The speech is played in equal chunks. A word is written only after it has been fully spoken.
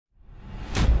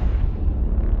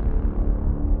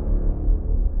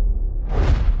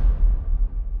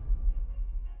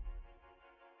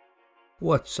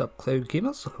What's up, Cloud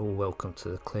Gamers? Welcome to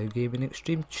the Cloud Gaming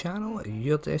Extreme channel,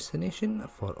 your destination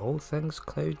for all things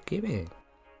cloud gaming.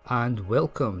 And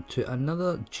welcome to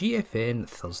another GFN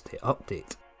Thursday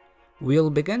update. We'll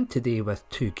begin today with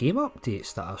two game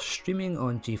updates that are streaming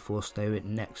on GeForce Now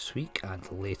next week and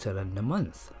later in the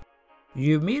month.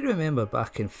 You may remember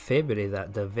back in February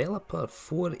that developer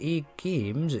 4A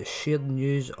Games shared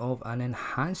news of an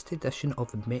enhanced edition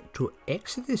of Metro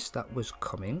Exodus that was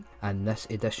coming, and this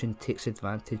edition takes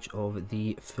advantage of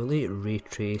the fully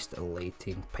ray-traced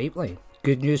lighting pipeline.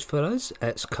 Good news for us,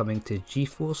 it's coming to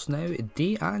GeForce Now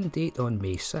day and date on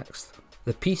May 6th.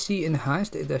 The PC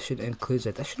Enhanced Edition includes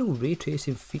additional ray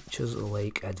tracing features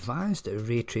like advanced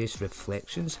ray trace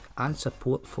reflections and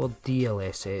support for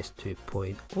DLSS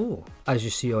 2.0. As you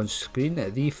see on screen,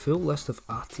 the full list of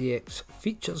RTX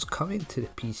features coming to the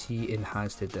PC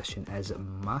Enhanced Edition is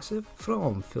massive,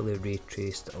 from fully ray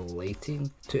traced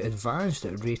lighting to advanced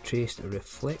ray traced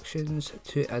reflections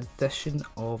to addition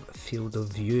of field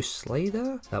of view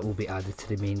slider that will be added to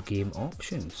the main game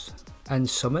options. In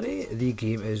summary, the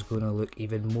game is going to look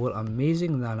even more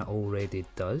amazing than it already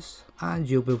does, and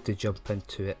you'll be able to jump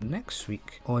into it next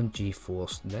week on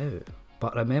GeForce Now.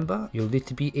 But remember, you'll need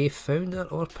to be a founder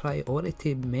or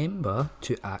priority member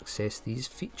to access these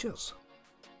features.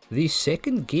 The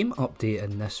second game update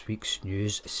in this week's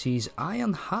news sees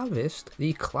Iron Harvest,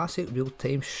 the classic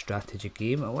real-time strategy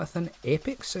game with an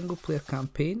epic single-player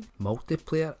campaign,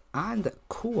 multiplayer and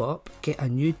co-op, get a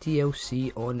new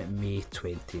DLC on May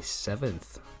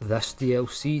 27th. This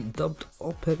DLC, dubbed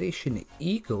Operation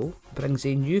Eagle, brings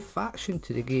a new faction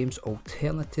to the game's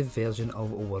alternative version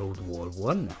of World War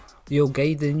I. You'll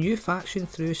guide the new faction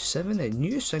through 7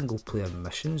 new single player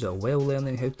missions while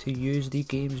learning how to use the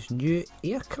game's new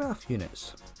aircraft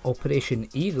units. Operation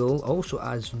Eagle also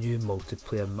adds new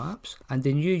multiplayer maps, and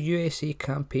the new USA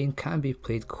campaign can be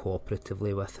played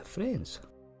cooperatively with friends.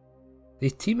 The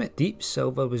team at Deep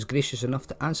Silver was gracious enough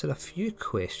to answer a few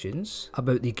questions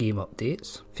about the game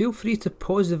updates. Feel free to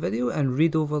pause the video and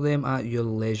read over them at your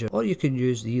leisure, or you can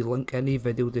use the link in the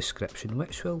video description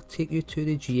which will take you to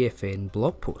the GFN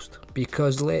blog post.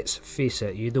 Because let's face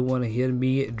it, you don't want to hear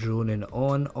me droning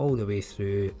on all the way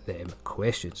through them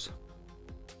questions.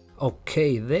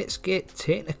 Okay, let's get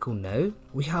technical now.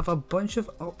 We have a bunch of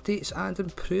updates and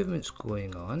improvements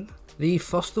going on. The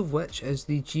first of which is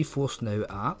the GeForce Now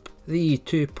app. The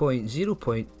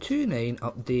 2.0.29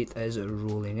 update is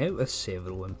rolling out with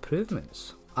several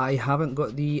improvements. I haven't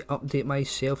got the update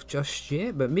myself just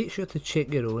yet, but make sure to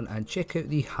check your own and check out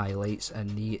the highlights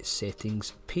in the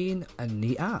settings pane in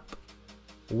the app.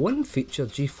 One feature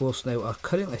GeForce Now are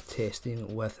currently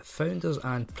testing with founders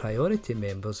and priority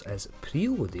members is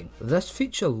preloading. This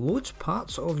feature loads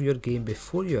parts of your game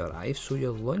before you arrive, so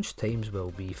your launch times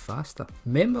will be faster.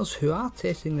 Members who are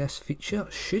testing this feature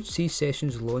should see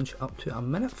sessions launch up to a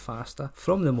minute faster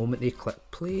from the moment they click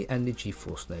play in the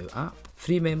GeForce Now app.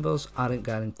 Free members aren't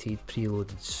guaranteed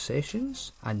preloaded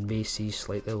sessions and may see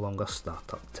slightly longer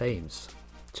startup times.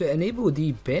 To enable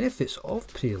the benefits of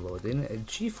preloading,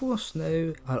 GeForce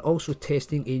Now are also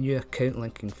testing a new account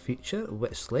linking feature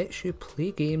which lets you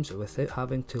play games without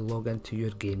having to log into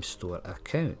your game store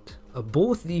account.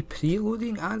 Both the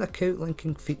preloading and account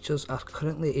linking features are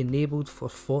currently enabled for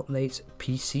Fortnite's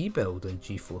PC build on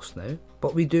GeForce Now,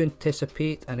 but we do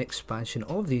anticipate an expansion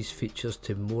of these features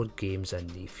to more games in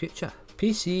the future.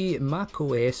 PC,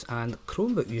 macOS and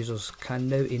Chromebook users can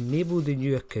now enable the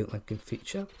new account linking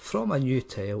feature from a new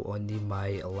tile on the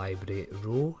My Library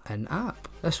row in app.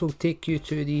 This will take you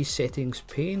to the settings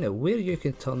pane where you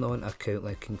can turn on account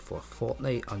linking for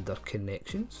Fortnite under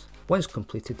connections. Once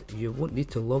completed, you won't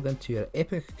need to log into your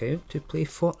Epic account to play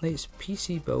Fortnite's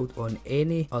PC build on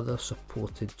any other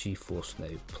supported GeForce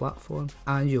Now platform,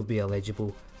 and you'll be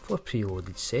eligible for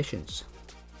preloaded sessions.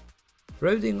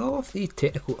 Rounding off the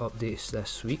technical updates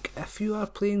this week, if you are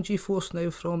playing GeForce Now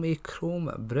from a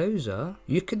Chrome browser,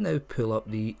 you can now pull up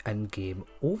the in-game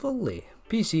overlay.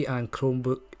 PC and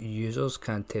Chromebook users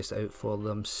can test it out for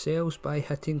themselves by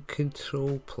hitting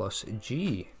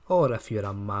Ctrl+G, or if you're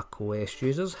a macOS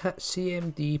user, hit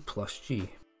CMD+G.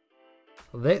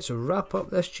 Let's wrap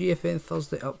up this GFN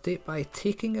Thursday update by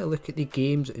taking a look at the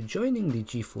games joining the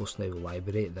GeForce Now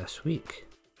library this week.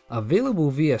 Available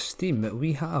via Steam,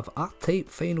 we have R-Type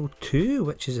Final 2,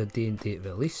 which is a day and date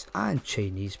release, and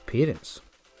Chinese Parents.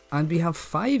 And we have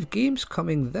 5 games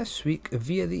coming this week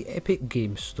via the Epic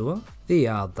Games Store. They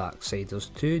are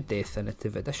Darksiders 2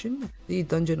 Definitive Edition, the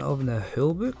Dungeon of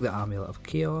Nahulbuk, the Amulet of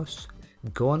Chaos,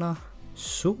 Gona,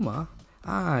 Soma,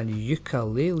 and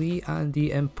Yooka-Laylee and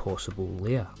the Impossible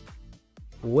Lair.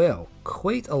 Well,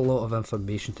 quite a lot of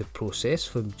information to process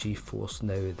from GeForce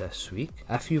Now this week.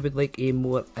 If you would like a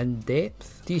more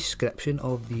in-depth description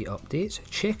of the updates,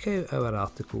 check out our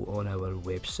article on our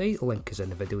website, link is in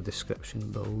the video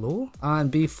description below.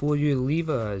 And before you leave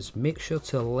us, make sure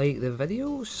to like the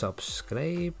video,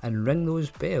 subscribe and ring those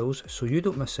bells so you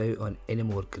don't miss out on any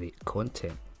more great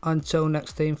content. Until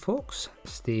next time folks,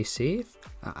 stay safe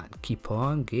and keep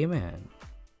on gaming.